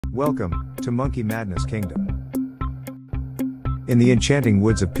Welcome to Monkey Madness Kingdom. In the enchanting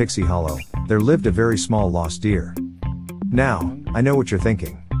woods of Pixie Hollow, there lived a very small lost deer. Now, I know what you're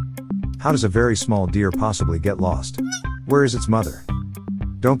thinking. How does a very small deer possibly get lost? Where is its mother?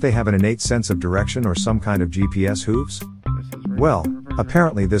 Don't they have an innate sense of direction or some kind of GPS hooves? Well,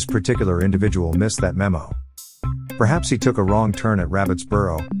 apparently this particular individual missed that memo. Perhaps he took a wrong turn at Rabbit's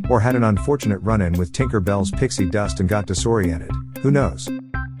burrow, or had an unfortunate run-in with Tinker Bell's pixie dust and got disoriented, who knows?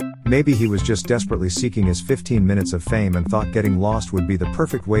 Maybe he was just desperately seeking his 15 minutes of fame and thought getting lost would be the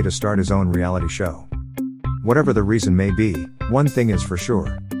perfect way to start his own reality show. Whatever the reason may be, one thing is for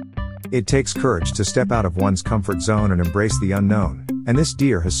sure. It takes courage to step out of one's comfort zone and embrace the unknown, and this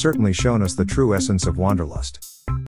deer has certainly shown us the true essence of wanderlust.